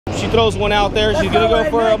She throws one out there. She's gonna go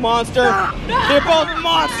for a monster. They're both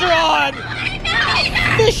monster on.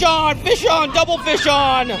 Fish on, double fish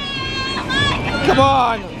on. Come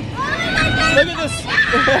on. Look at this.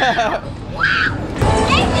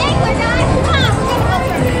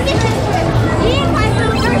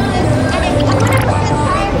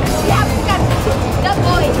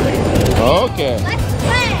 Okay.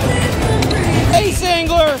 Ace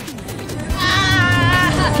angler.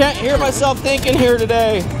 Can't hear myself thinking here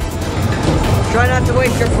today. Try not to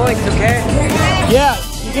waste your points, okay? Yeah,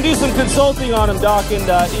 you can do some consulting on him, Doc and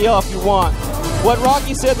E.L, if you want. What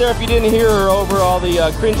Rocky said there, if you didn't hear her over all the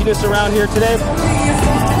cringiness around here today,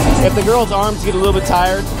 if the girl's arms get a little bit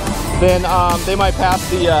tired, then they might pass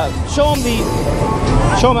the, show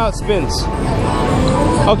them how it spins.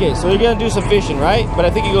 Okay, so you're gonna do some fishing, right? But I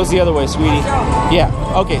think it goes the other way, sweetie. Yeah,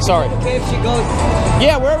 okay, sorry. Okay, if she goes...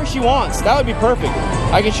 Yeah, wherever she wants. That would be perfect.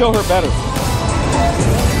 I can show her better.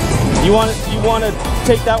 You want to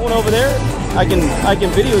take that one over there? I can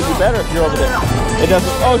video you better if you're over there. It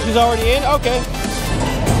doesn't. Oh, she's already in. Okay.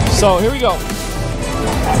 So here we go.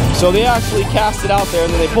 So they actually cast it out there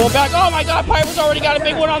and then they pull it back. Oh my God! Piper's already got a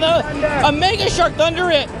big one on a mega shark. Thunder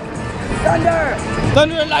it.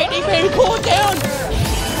 Thunder and lightning, baby. Pull it down.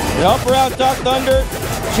 Help her out, Doc. Thunder.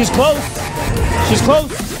 She's close. She's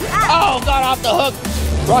close. Oh, got off the hook.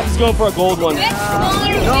 Rocky's going for a gold one.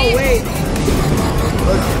 No, wait.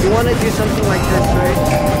 Look, you want to do something like this, right?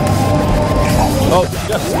 Oh, she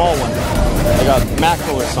got a small one. Like a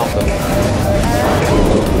mackerel or something.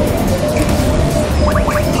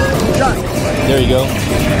 There you go.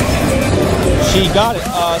 She got it.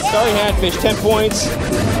 Starry handfish, 10 points.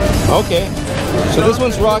 Okay. So this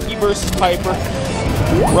one's Rocky versus Piper.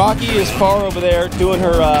 Rocky is far over there doing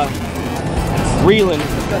her reeling.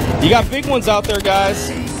 You got big ones out there, guys.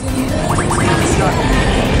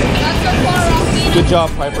 Good job,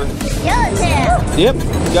 Piper. Yellowtail. Yep,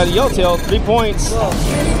 you got a yellowtail, 3 points.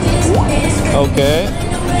 Okay.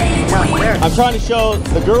 I'm trying to show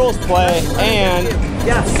the girls play and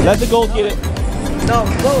let the gold get it. No,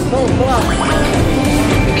 pull out.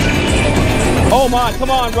 Oh my, come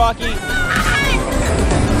on, Rocky.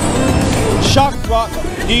 Shock, Rock.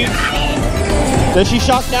 Does she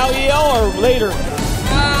shock now, E.L, or later?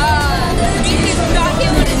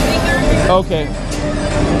 Okay.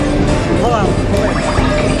 Pull out.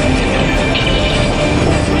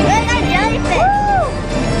 Look at jellyfish.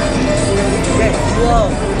 Okay, slow.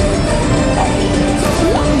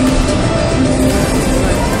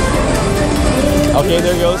 Okay,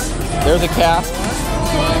 there goes. There's a cast.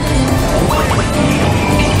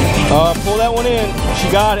 Pull that one in. She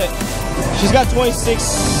got it. She's got 26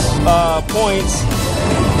 points.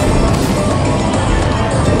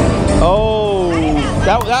 Oh,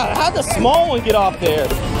 how'd the small one get off there?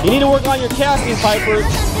 You need to work on your casting, Piper.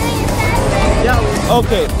 Yeah.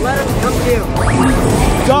 Okay. Let him come to you.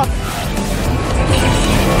 Doc.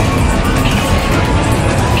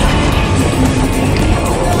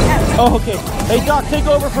 Oh, okay. Hey, Doc, take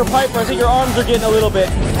over for Piper. I think your arms are getting a little bit.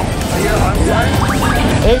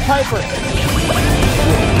 Hey, Piper.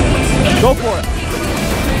 Go for it.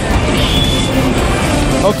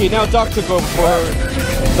 Okay, now Doc took over for her.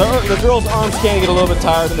 The girls' arms can get a little bit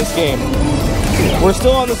tired in this game. We're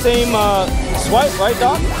still on the same swipe, right,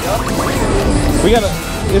 Doc? Yep. We gotta.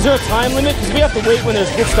 Is there a time limit? Because we have to wait when there's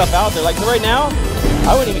good stuff out there. Like right now,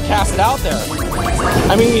 I wouldn't even cast it out there.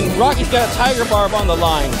 I mean, Rocky's got a tiger barb on the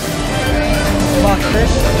line. Box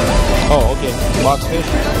fish. Oh, okay. Box fish.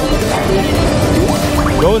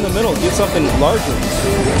 Go in the middle. Get something larger.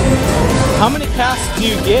 How many casts do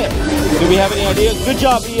you get? Do we have any idea? Good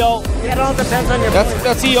job, E.L. It all depends on your points.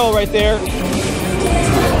 That's E.L. right there.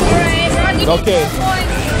 Okay.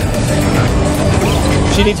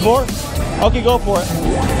 She needs more? Okay, go for it.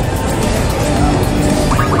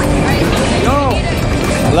 Go.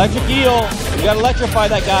 Electric eel. You gotta electrify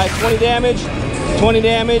that guy. 20 damage, 20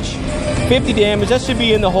 damage, 50 damage. That should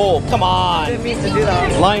be in the hole. Come on. Didn't mean to do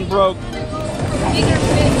that. Line broke.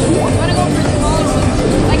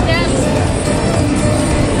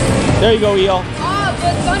 There you go, E.L. Oh,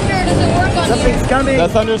 but thunder doesn't work on Something's coming. The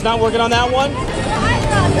thunder's not working on that one?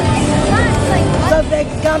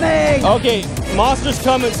 Something's coming. Okay, monster's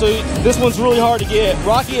coming, so this one's really hard to get.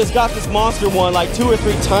 Rocky has got this monster one like 2 or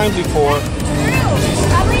 3 times before.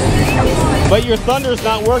 But your thunder's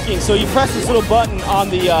not working, so you press this little button on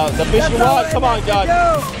the fishing rod. Come on, God.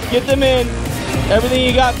 Get them in. Everything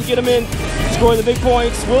you got to get them in. Score the big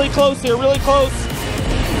points. Really close here, really close.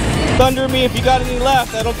 Thunder me if you got any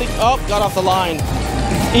left. I don't think, oh, got off the line.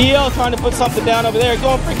 E.L trying to put something down over there.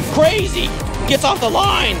 Going freaking crazy. Gets off the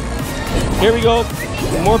line. Here we go.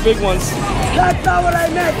 More big ones. That's not what I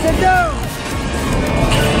meant to do!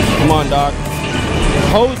 Come on, Doc.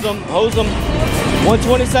 Hose them, hose them.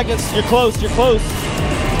 120 seconds. You're close, you're close.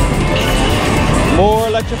 More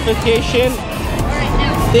electrification.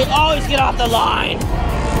 They always get off the line.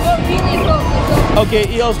 Okay,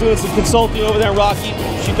 E.L.'s doing some consulting over there, Rocky.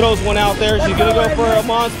 She throws one out there. She's gonna go for a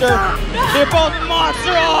monster. They're both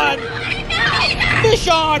monster on. Fish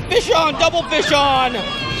on, double fish on.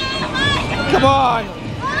 Come on.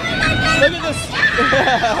 Look at this.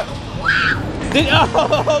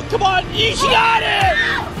 Oh, come on. She got it.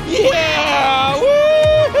 Yeah.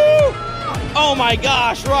 Woo-hoo. Oh my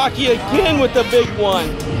gosh, Rocky again with the big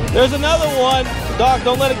one. There's another one. Doc,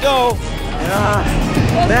 don't let it go.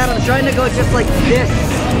 Man, I'm trying to go just like this.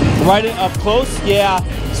 Right up close? Yeah.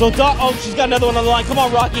 So Doc, oh, she's got another one on the line. Come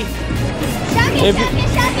on, Rocky. Shocking. I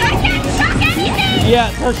can't shock anything.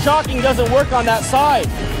 Yeah, her shocking doesn't work on that side.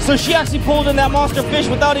 So she actually pulled in that monster fish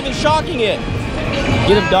without even shocking it.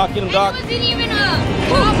 Get him, Doc. Get him, Doc. It wasn't even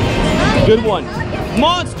a Good one.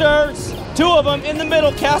 Monsters. 2 of them in the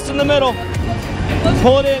middle. Cast in the middle.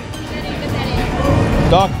 Pull it in.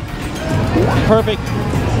 Doc. Perfect.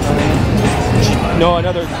 No,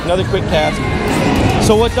 another quick cast.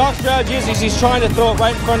 So what Doc's strategy is he's trying to throw it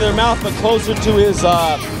right in front of their mouth, but closer to his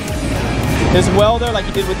well there, like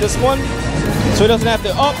he did with this one. So he doesn't have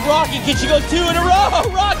to. Oh, Rocky, can she go 2 in a row?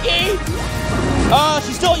 Rocky!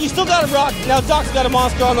 You still got him, Rock. Now Doc's got a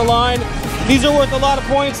monster on the line. These are worth a lot of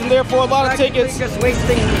points and therefore a lot of tickets. Just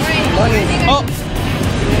wasting money. Oh,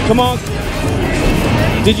 come on.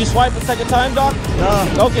 Did you swipe a second time, Doc?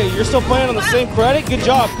 No. Okay, you're still playing on the same credit? Good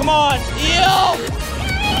job. Come on, E.L.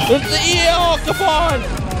 It's the E.L. Come on.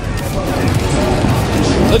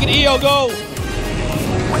 Look at E.L. go.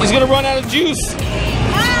 He's gonna run out of juice.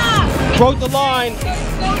 Broke the line.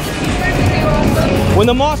 When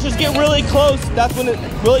the monsters get really close, that's when it's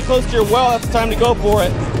really close to your well, that's the time to go for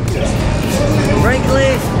it.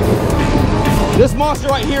 Frankly, this monster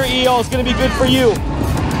right here, E.L., is gonna be good for you.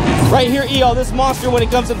 Right here, E.L., this monster when it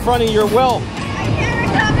comes in front of your well.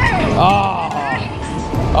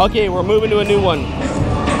 Ah. Okay, we're moving to a new one.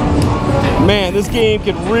 Man, this game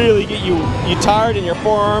could really get you tired in your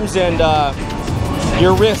forearms and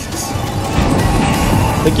your wrists.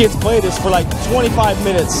 The kids played this for like 25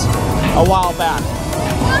 minutes a while back.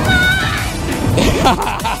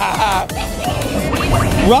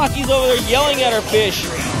 Rocky's over there yelling at her fish.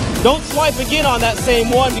 Don't swipe again on that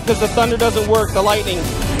same one because the thunder doesn't work, the lightning.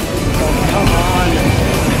 come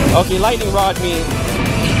on. Okay, lightning rod me.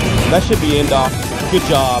 That should be in, Doc. Good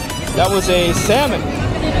job. That was a salmon.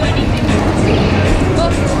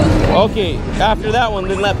 Okay, after that one,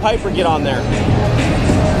 then let Piper get on there.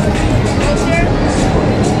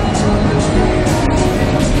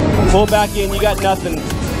 Pull back in, you got nothing.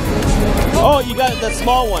 Oh, you got that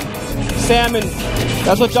small one. Salmon.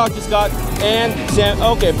 That's what Doc just got. And salmon.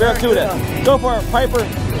 Okay, Barracuda. Go for it, Piper.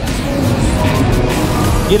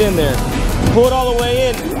 Get in there. Pull it all the way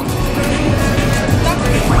in.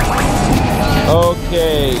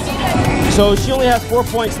 Okay. So she only has 4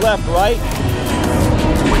 points left, right?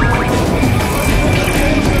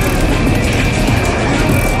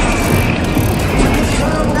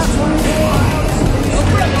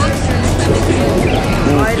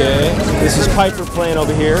 Okay, this is Piper playing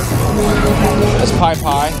over here. That's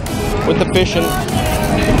Pie with the fishing.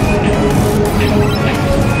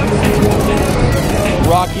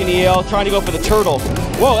 Rocky and E.L. trying to go for the turtle.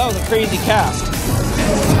 Whoa, that was a crazy cast.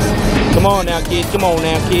 Come on now, kid. Come on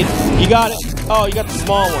now, kid. You got it. Oh, you got the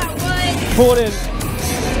small one. Pull it in.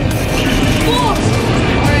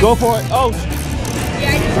 Go for it. Oh,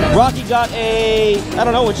 Rocky got a, I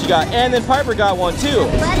don't know what she got. And then Piper got one too.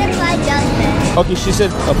 Butterfly dogfish. Okay, she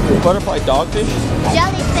said a butterfly dogfish?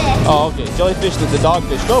 Jellyfish. Oh, okay. Jellyfish is the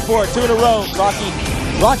dogfish. Go for it. 2 in a row, Rocky.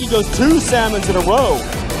 Rocky goes 2 salmons in a row.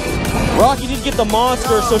 Rocky did get the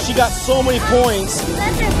monster, so she got so many points.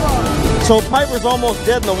 So Piper's almost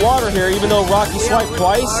dead in the water here, even though Rocky swiped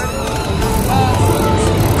twice.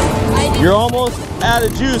 You're almost out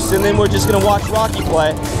of juice, and then we're just gonna watch Rocky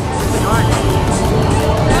play.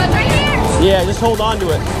 Yeah, just hold on to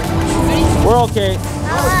it. We're okay.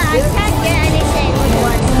 I can't get anything with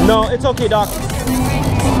one. No, it's okay, Doc.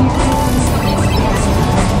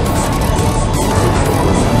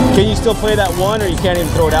 Can you still play that one, or you can't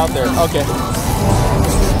even throw it out there? Okay.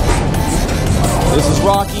 This is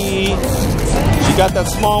Rocky. She got that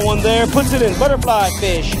small one there. Puts it in. Butterfly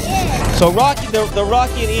fish. So Rocky, the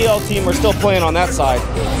Rocky and E.L. team are still playing on that side.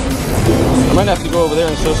 I might have to go over there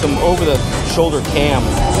and show some over-the-shoulder cam.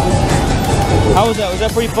 How was that? Was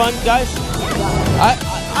that pretty fun, guys? I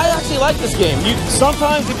actually like this game.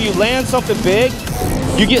 Sometimes if you land something big,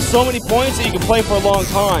 you get so many points that you can play for a long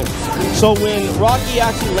time. So when Rocky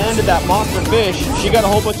actually landed that monster fish, she got a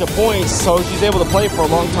whole bunch of points, so she's able to play for a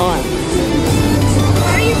long time.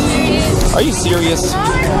 Are you serious? Are you serious?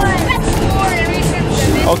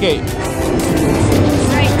 Okay.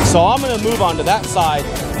 So I'm gonna move on to that side.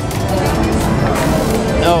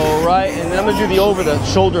 All right, and then I'm gonna do the over the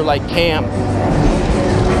shoulder like cam.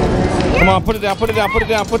 Come on, put it down, put it down, put it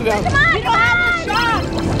down, put it down. Come on, come on!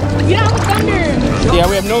 You don't have thunder. Yeah,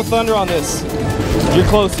 we have no thunder on this. You're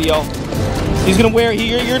close, E.L. He's gonna wear.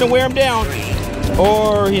 You're gonna wear him down,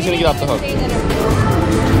 or he's gonna get off the hook.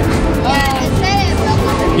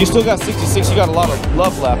 You still got 66. You got a lot of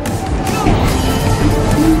love left.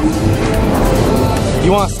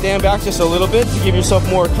 You want to stand back just a little bit to give yourself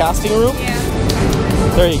more casting room? Yeah.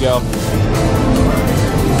 There you go.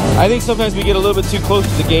 I think sometimes we get a little bit too close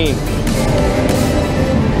to the game.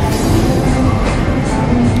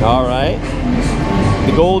 All right.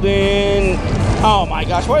 The golden. Oh my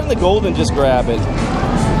gosh, why didn't the golden just grab it?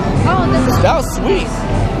 Oh, that was sweet.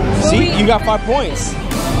 See, you got 5 points.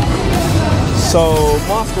 So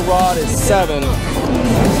Monster Rod is 7.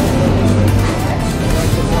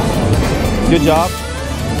 Good job.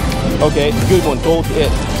 Okay, good one. Gold hit.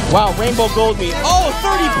 Wow, rainbow gold meat. Oh,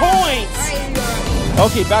 30 points.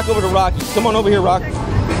 Okay, back over to Rocky. Come on over here, Rocky.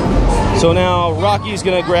 So now Rocky's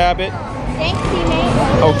gonna grab it. Thanks,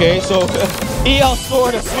 teammate. Okay, so E.L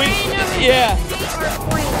scored a sweet. Yeah.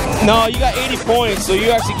 No, you got 80 points, so you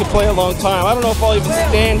actually can play a long time. I don't know if I'll even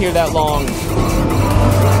stand here that long.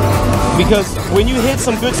 Because when you hit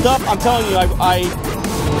some good stuff, I'm telling you,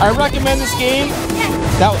 I recommend this game.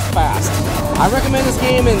 That was fast. I recommend this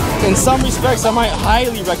game in some respects. I might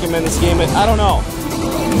highly recommend this game. I don't know.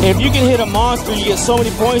 If you can hit a monster, you get so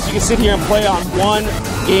many points, you can sit here and play on one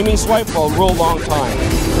gaming swipe for a real long time.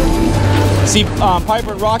 See,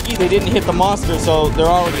 Piper and Rocky, they didn't hit the monster, so they're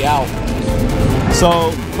already out.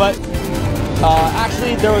 So, but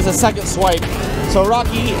actually there was a second swipe. So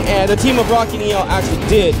Rocky and the team of Rocky and E.L actually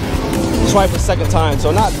did swipe a second time,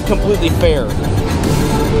 so not completely fair.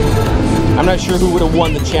 I'm not sure who would have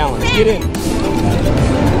won the challenge. Get in.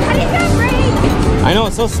 I know,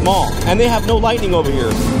 it's so small. And they have no lightning over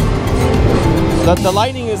here. The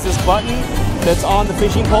lightning is this button that's on the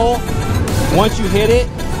fishing pole. Once you hit it,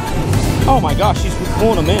 oh my gosh, she's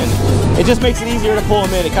pulling them in. It just makes it easier to pull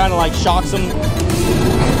them in. It kind of like shocks them,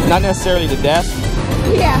 not necessarily to death.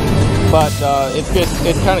 Yeah. But it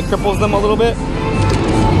kind of cripples them a little bit.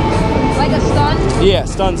 Like a stun? Yeah,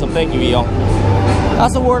 stuns them. Thank you, E.L.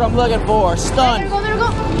 That's the word I'm looking for. Stun. There we go, there we go.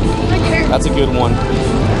 Right there. That's a good one.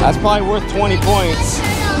 That's probably worth 20 points.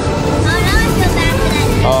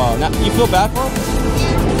 Oh, now you feel bad for him?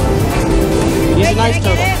 He's a nice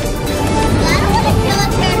turtle.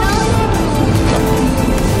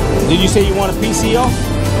 Did you say you want a piece, E.L? No,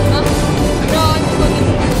 I'm just looking.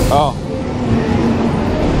 Oh.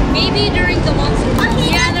 Maybe during the monster.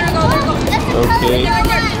 Yeah, there we go, there we go. Okay.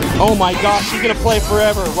 Oh my gosh, she's gonna play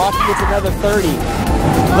forever. Rocky gets another 30.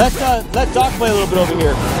 Let Doc play a little bit over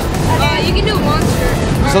here. You can do monster.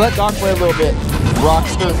 So let Doc play a little bit.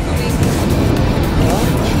 Rockster.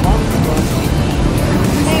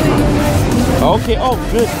 Okay, oh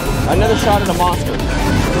good. Another shot at a monster.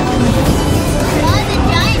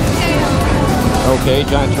 Okay,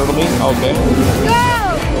 giant turtle meat. Okay. Go!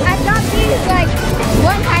 I've got these like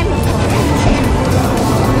one time before.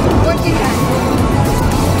 14 times.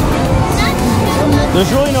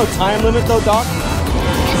 There's really no time limit though, Doc.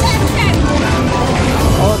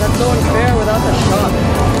 Oh, that's so unfair without the shot.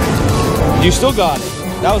 You still got it.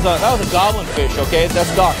 That was a goblin fish, okay?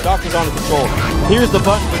 That's Doc. Doc is on the control. Here's the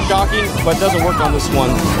button for shocking, but it doesn't work on this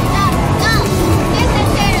one.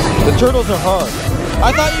 The turtles are hard.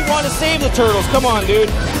 I thought you wanted to save the turtles. Come on, dude.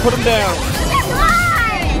 Put them down.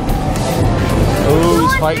 Oh,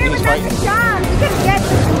 he's fighting, he's fighting.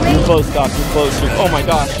 You're close, Doc. You're close. Oh my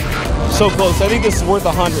gosh. So close. I think this is worth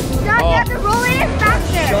 100. Doc, you have to roll it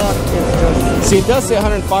faster. See, it does say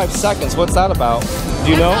 105 seconds. What's that about?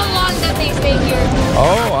 Do you know? That's how long that they stay here.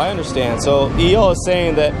 Oh, I understand. So E.L is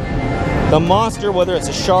saying that the monster, whether it's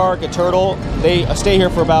a shark, a turtle, they stay here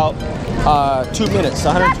for about 2 minutes,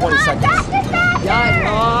 120 seconds.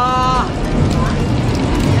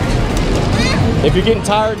 If you're getting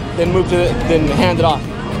tired, then then hand it off.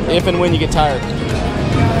 If and when you get tired.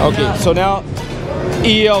 Okay, so now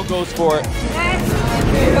E.L goes for it. You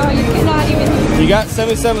cannot even. You got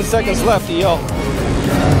 77 seconds left, E.L.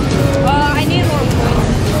 I need more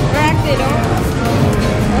points. Or actually, don't.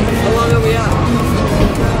 How long are we at?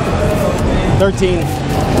 13.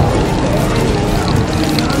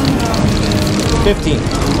 15.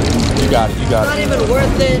 You got it. You got It's it. not even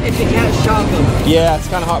worth it if you can't shock them. Yeah, it's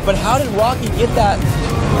kind of hard. But how did Rocky get that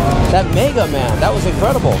Mega Man? That was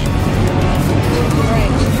incredible.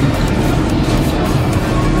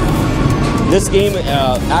 This game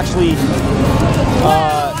actually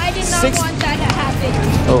I did not want that to happen.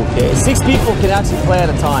 Okay, 6 people can actually play at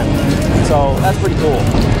a time, so that's pretty cool.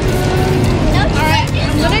 Alright,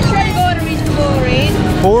 I'm gonna try to go at a reasonable rate.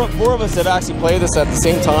 Four of us have actually played this at the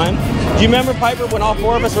same time. Do you remember, Piper, when all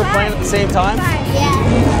 4 of us were playing at the same time?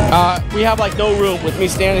 Yeah. We have like no room with me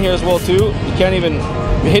standing here as well too. You can't even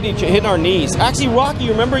hitting our knees. Actually, Rocky,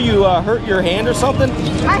 you remember you hurt your hand or something?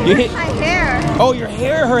 I hurt my hair. Oh, your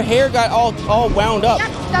hair, her hair got all wound up. It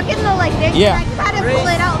got stuck in the like this. Yeah. And I had to pull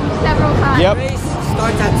it out several times. Yep. Race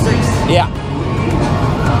starts at 6. Yeah.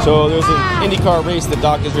 So there's an IndyCar race that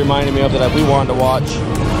Doc is reminding me of that we wanted to watch.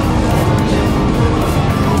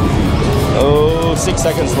 Oh, 6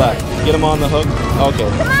 seconds left. Get him on the hook. Okay.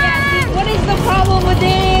 Come on! What is the problem with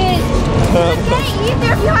this? It's getting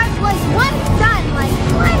easier if you have like one stun. Like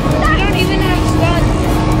one stun. I don't even have studs.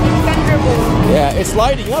 It's thunderbolt. Yeah, it's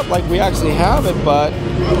lighting up like we actually have it, but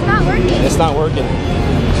It's not working. it's not working.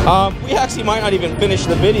 We actually might not even finish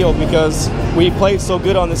the video because we played so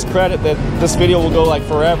good on this credit that this video will go like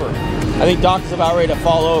forever. I think Doc is about ready to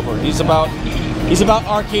fall over. He's about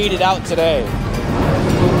arcaded out today.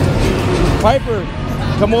 Piper,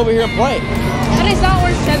 come over here and play. But it's not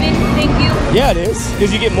worth 7, thank you. Yeah, it is,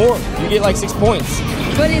 because you get more. You get like 6 points.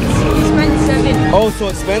 But it's spent 7. Oh, so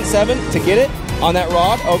it spent 7 to get it on that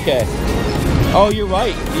rod? Okay. Oh, you're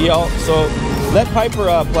right, E.L. So let Piper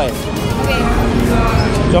play. Okay.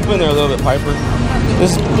 Jump in there a little bit, Piper.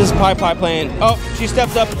 This is Pi playing. Oh, she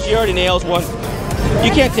steps up and she already nails one.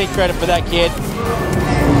 You can't take credit for that, kid.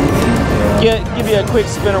 Give you a quick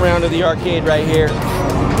spin around to the arcade right here.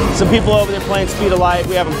 Some people over there playing Speed of Light.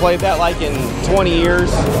 We haven't played that like in 20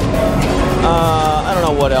 years. I don't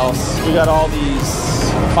know what else. We got all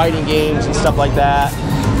these fighting games and stuff like that.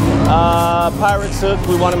 Pirates Hook,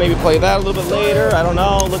 we want to maybe play that a little bit later. I don't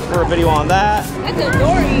know. Look for a video on that. That's a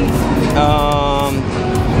Dory.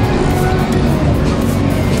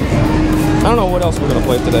 I don't know what else we're going to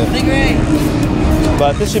play today.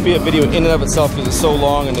 But this should be a video in and of itself because it's so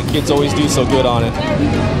long and the kids always do so good on it.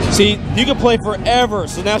 See, you can play forever.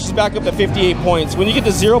 So now she's back up to 58 points. When you get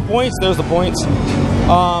to 0 points, there's the points.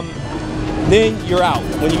 Then you're out.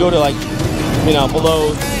 When you go to like, you know,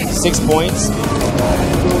 below 6 points.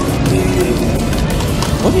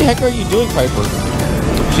 What the heck are you doing, Piper?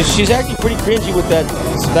 She's acting pretty cringy with that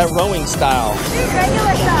rowing style.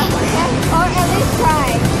 Regular stuff, or at least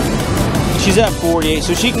try. She's at 48,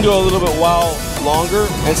 so she can go a little bit while longer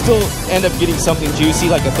and still end up getting something juicy,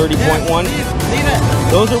 like a 30.1. Leave it.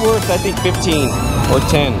 Those are worth, I think, 15 or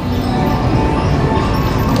 10.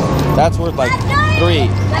 That's worth like 3. I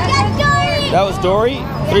got Dory. That was Dory?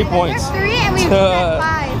 3 points. There's 3 and we spent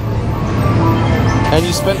 5. And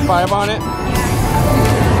you spent 5 on it?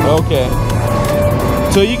 Okay.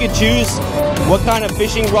 So you can choose what kind of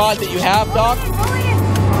fishing rod that you have, Doc?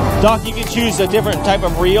 Doc, you can choose a different type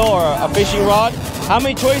of reel or a fishing rod. How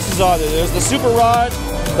many choices are there? There's the super rod,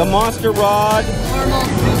 the monster rod. Normal,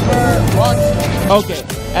 super, monster. Okay.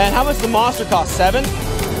 And how much does the monster cost? 7?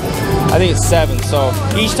 I think it's 7. So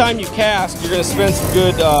each time you cast, you're going to spend some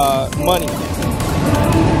good money.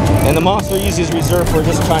 And the monster usually is reserved for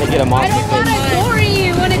just trying to get a I monster don't want fish. to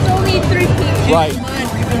Dory when it's only 3 people. Right.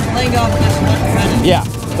 We've been playing off this one credit. Yeah.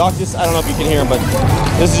 Doc, just, I don't know if you can hear him, but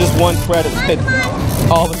this is just one credit that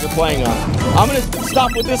all of us are playing on. I'm going to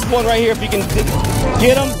stop with this one right here. If you can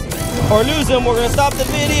get him or lose him, we're going to stop the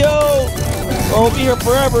video. Or we'll be here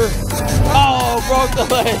forever. Oh, broke the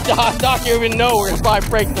leg. Doc, you even know we're going to probably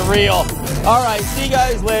break the reel. All right, see you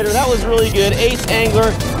guys later. That was really good. Ace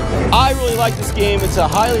Angler. I really like this game. It's a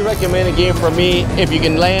highly recommended game for me. If you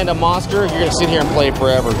can land a monster, you're going to sit here and play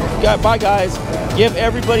forever. Bye, guys. Give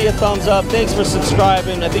everybody a thumbs up. Thanks for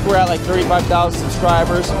subscribing. I think we're at like 35,000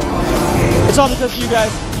 subscribers. It's all because of you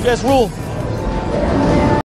guys. You guys rule.